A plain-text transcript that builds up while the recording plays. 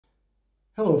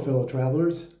Hello, fellow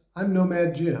travelers. I'm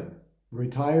Nomad Jim, a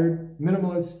retired,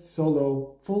 minimalist,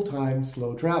 solo, full-time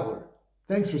slow traveler.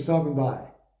 Thanks for stopping by.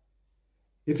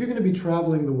 If you're going to be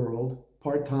traveling the world,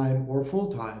 part-time or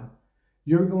full-time,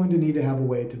 you're going to need to have a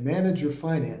way to manage your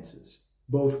finances,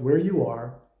 both where you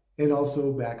are and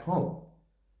also back home.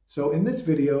 So in this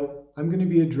video, I'm going to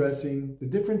be addressing the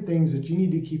different things that you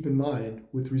need to keep in mind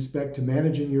with respect to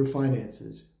managing your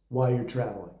finances while you're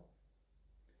traveling.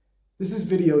 This is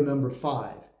video number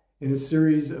 5 in a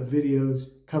series of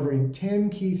videos covering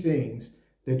 10 key things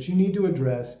that you need to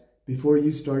address before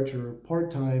you start your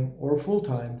part-time or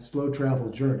full-time slow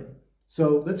travel journey.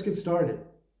 So let's get started.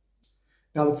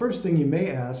 Now, the first thing you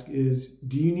may ask is,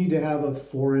 do you need to have a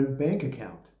foreign bank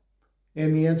account?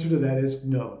 And the answer to that is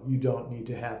no, you don't need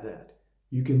to have that.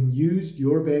 You can use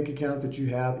your bank account that you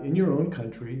have in your own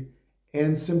country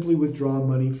and simply withdraw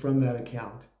money from that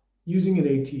account using an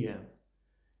ATM.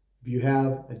 If you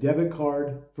have a debit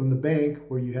card from the bank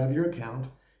where you have your account,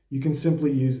 you can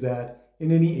simply use that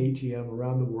in any ATM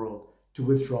around the world to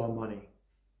withdraw money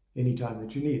anytime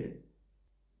that you need it.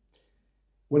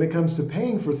 When it comes to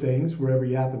paying for things wherever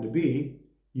you happen to be,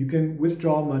 you can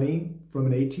withdraw money from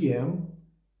an ATM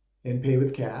and pay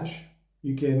with cash.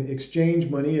 You can exchange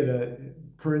money at a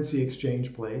currency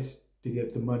exchange place to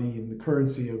get the money in the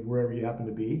currency of wherever you happen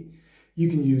to be. You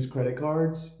can use credit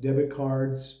cards, debit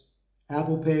cards,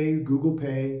 Apple Pay, Google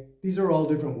Pay. These are all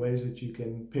different ways that you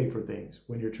can pay for things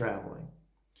when you're traveling.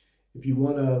 If you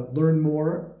want to learn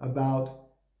more about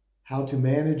how to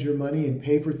manage your money and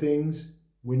pay for things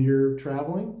when you're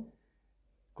traveling,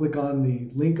 click on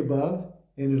the link above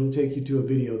and it'll take you to a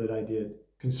video that I did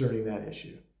concerning that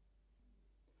issue.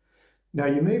 Now,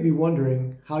 you may be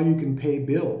wondering how you can pay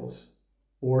bills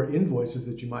or invoices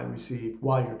that you might receive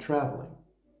while you're traveling.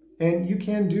 And you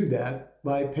can do that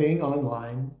by paying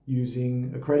online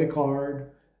using a credit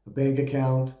card, a bank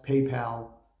account, PayPal,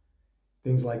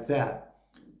 things like that.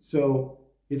 So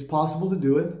it's possible to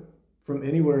do it from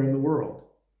anywhere in the world.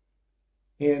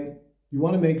 And you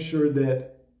want to make sure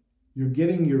that you're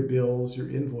getting your bills, your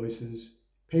invoices,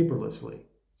 paperlessly.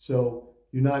 So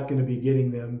you're not going to be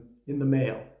getting them in the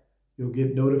mail. You'll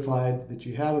get notified that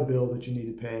you have a bill that you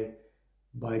need to pay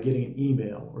by getting an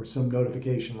email or some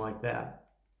notification like that.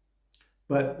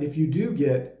 But if you do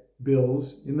get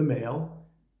bills in the mail,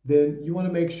 then you want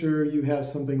to make sure you have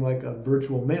something like a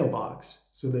virtual mailbox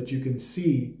so that you can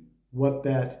see what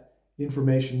that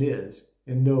information is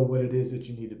and know what it is that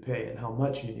you need to pay and how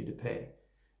much you need to pay.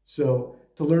 So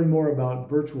to learn more about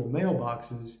virtual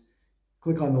mailboxes,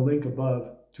 click on the link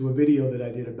above to a video that I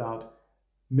did about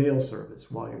mail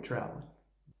service while you're traveling.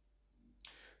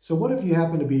 So what if you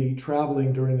happen to be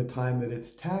traveling during the time that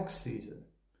it's tax season?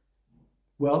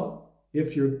 Well,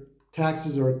 if your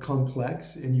taxes are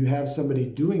complex and you have somebody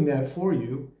doing that for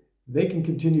you, they can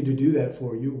continue to do that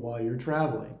for you while you're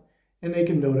traveling, and they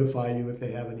can notify you if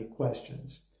they have any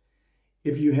questions.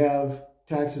 If you have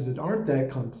taxes that aren't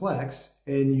that complex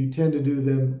and you tend to do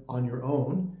them on your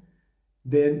own,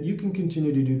 then you can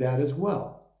continue to do that as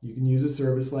well. You can use a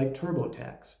service like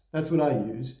TurboTax. That's what I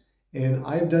use, and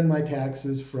I've done my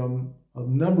taxes from a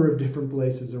number of different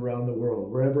places around the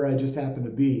world. Wherever I just happen to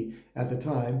be at the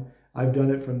time, I've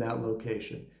done it from that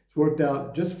location. It's worked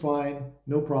out just fine,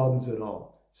 no problems at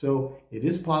all. So it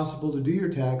is possible to do your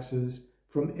taxes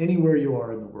from anywhere you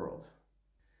are in the world.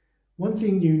 One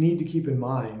thing you need to keep in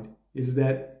mind is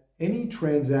that any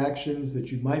transactions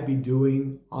that you might be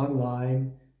doing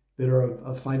online that are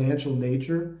of financial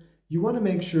nature, you want to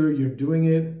make sure you're doing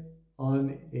it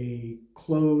on a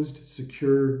closed,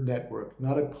 secure network,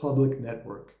 not a public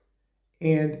network.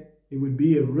 And it would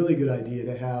be a really good idea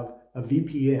to have a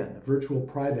VPN, a virtual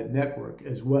private network,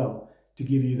 as well, to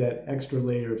give you that extra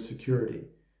layer of security.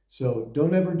 So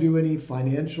don't ever do any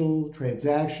financial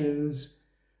transactions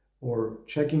or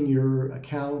checking your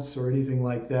accounts or anything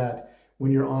like that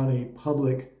when you're on a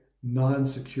public,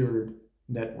 non-secured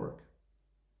network.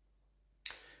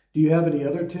 Do you have any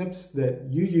other tips that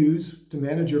you use to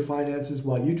manage your finances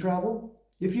while you travel?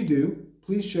 If you do,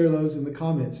 please share those in the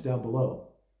comments down below.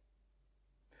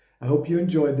 I hope you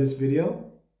enjoyed this video.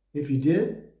 If you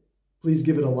did, please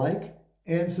give it a like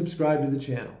and subscribe to the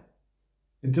channel.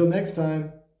 Until next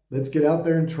time, let's get out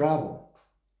there and travel.